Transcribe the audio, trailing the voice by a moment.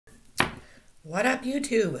What up,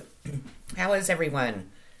 YouTube? How is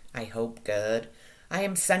everyone? I hope good. I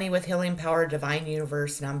am Sunny with Healing Power Divine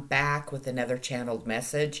Universe, and I'm back with another channeled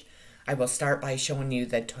message. I will start by showing you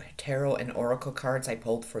the tarot and oracle cards I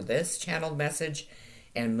pulled for this channeled message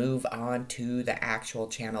and move on to the actual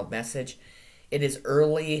channeled message. It is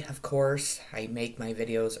early, of course. I make my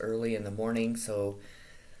videos early in the morning, so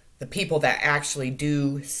the people that actually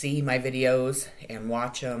do see my videos and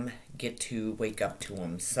watch them get to wake up to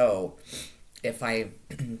them. So if I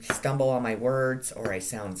stumble on my words or I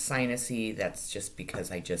sound sinusy, that's just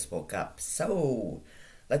because I just woke up. So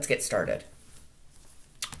let's get started.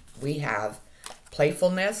 We have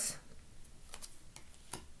playfulness,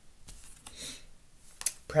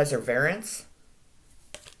 perseverance,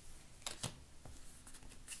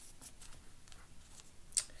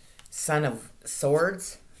 Son of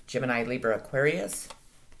Swords, Gemini, Libra, Aquarius.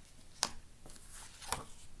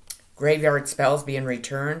 Graveyard spells being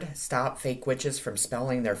returned. Stop fake witches from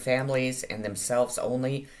spelling their families and themselves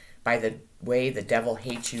only. By the way, the devil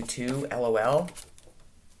hates you too, LOL.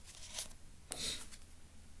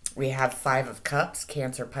 We have Five of Cups,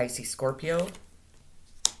 Cancer, Pisces, Scorpio.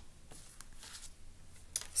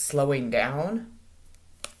 Slowing down.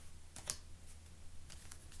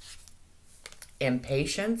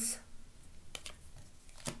 Impatience.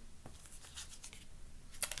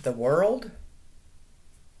 The World.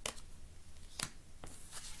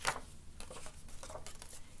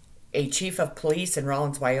 A chief of police in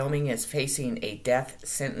Rawlins, Wyoming is facing a death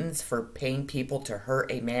sentence for paying people to hurt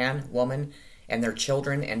a man, woman, and their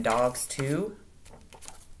children and dogs too.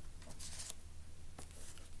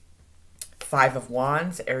 Five of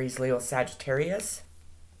Wands, Aries, Leo, Sagittarius.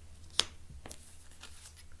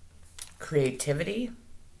 Creativity.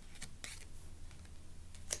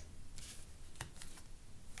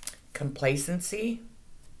 Complacency.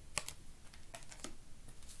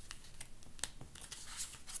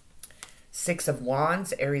 Six of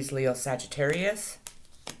Wands, Aries, Leo, Sagittarius.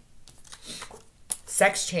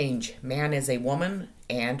 Sex change. Man is a woman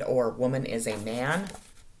and or woman is a man.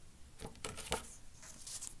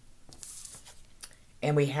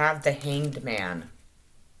 And we have the Hanged Man.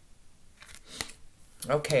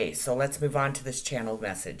 Okay, so let's move on to this channeled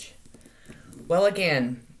message. Well,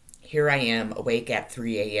 again, here I am awake at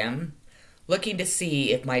 3 a.m. looking to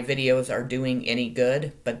see if my videos are doing any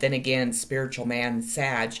good. But then again, Spiritual Man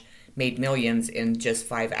Sag made millions in just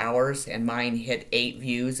 5 hours, and mine hit 8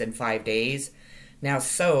 views in 5 days. Now,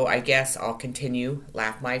 so I guess I'll continue,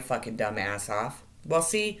 laugh my fucking dumb ass off. Well,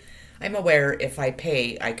 see, I'm aware if I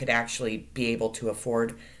pay, I could actually be able to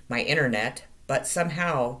afford my internet, but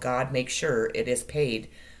somehow God makes sure it is paid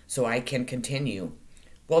so I can continue.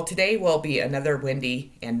 Well, today will be another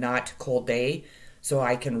windy and not cold day, so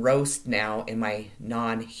I can roast now in my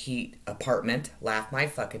non-heat apartment, laugh my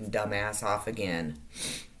fucking dumb ass off again.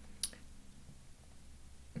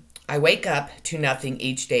 I wake up to nothing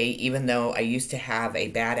each day, even though I used to have a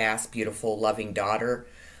badass, beautiful, loving daughter,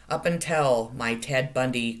 up until my Ted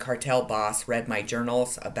Bundy cartel boss read my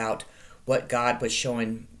journals about what God was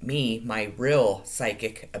showing me, my real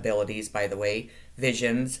psychic abilities, by the way,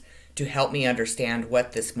 visions, to help me understand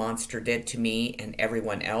what this monster did to me and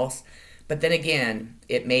everyone else. But then again,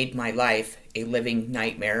 it made my life a living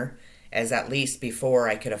nightmare, as at least before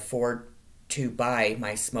I could afford to buy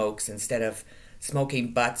my smokes instead of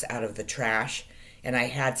smoking butts out of the trash, and I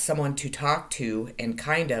had someone to talk to and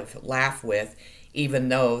kind of laugh with, even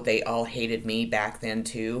though they all hated me back then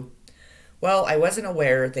too. Well, I wasn't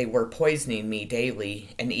aware they were poisoning me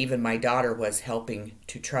daily, and even my daughter was helping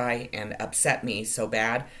to try and upset me so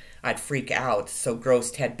bad I'd freak out, so gross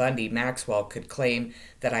Ted Bundy Maxwell could claim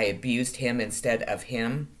that I abused him instead of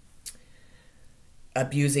him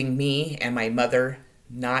abusing me and my mother,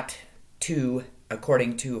 not to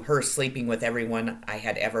according to her sleeping with everyone I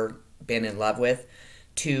had ever been in love with,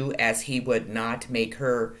 two, as he would not make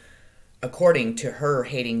her, according to her,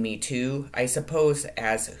 hating me too. I suppose,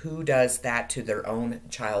 as who does that to their own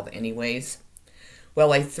child anyways?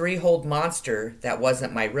 Well, a three-holed monster that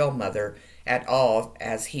wasn't my real mother at all,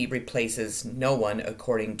 as he replaces no one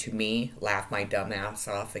according to me, laugh my dumb ass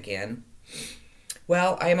off again.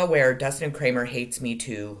 Well, I am aware Dustin Kramer hates me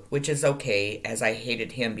too, which is okay, as I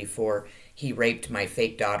hated him before he raped my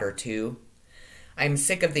fake daughter too. I'm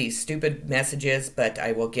sick of these stupid messages, but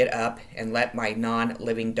I will get up and let my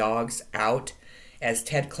non-living dogs out, as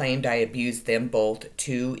Ted claimed I abused them both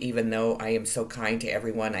too, even though I am so kind to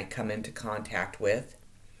everyone I come into contact with.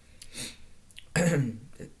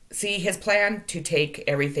 See, his plan to take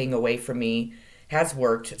everything away from me has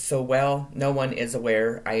worked so well no one is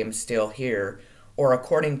aware I am still here, Or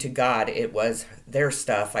according to God, it was their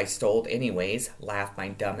stuff I stole anyways. Laugh my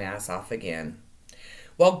dumb ass off again.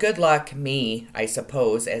 Well, good luck me, I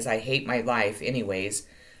suppose, as I hate my life anyways.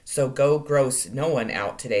 So go gross no one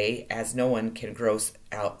out today, as no one can gross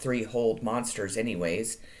out 3 whole monsters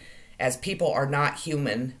anyways. As people are not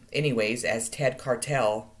human anyways, as Ted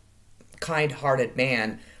Cartel, kind-hearted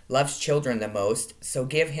man, loves children the most, so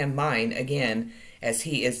give him mine again, as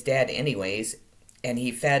he is dead anyways, and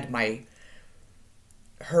he fed my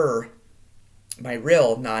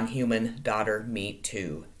real non-human daughter meat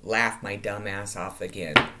too. Laugh my dumb ass off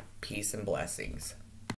again. Peace and blessings.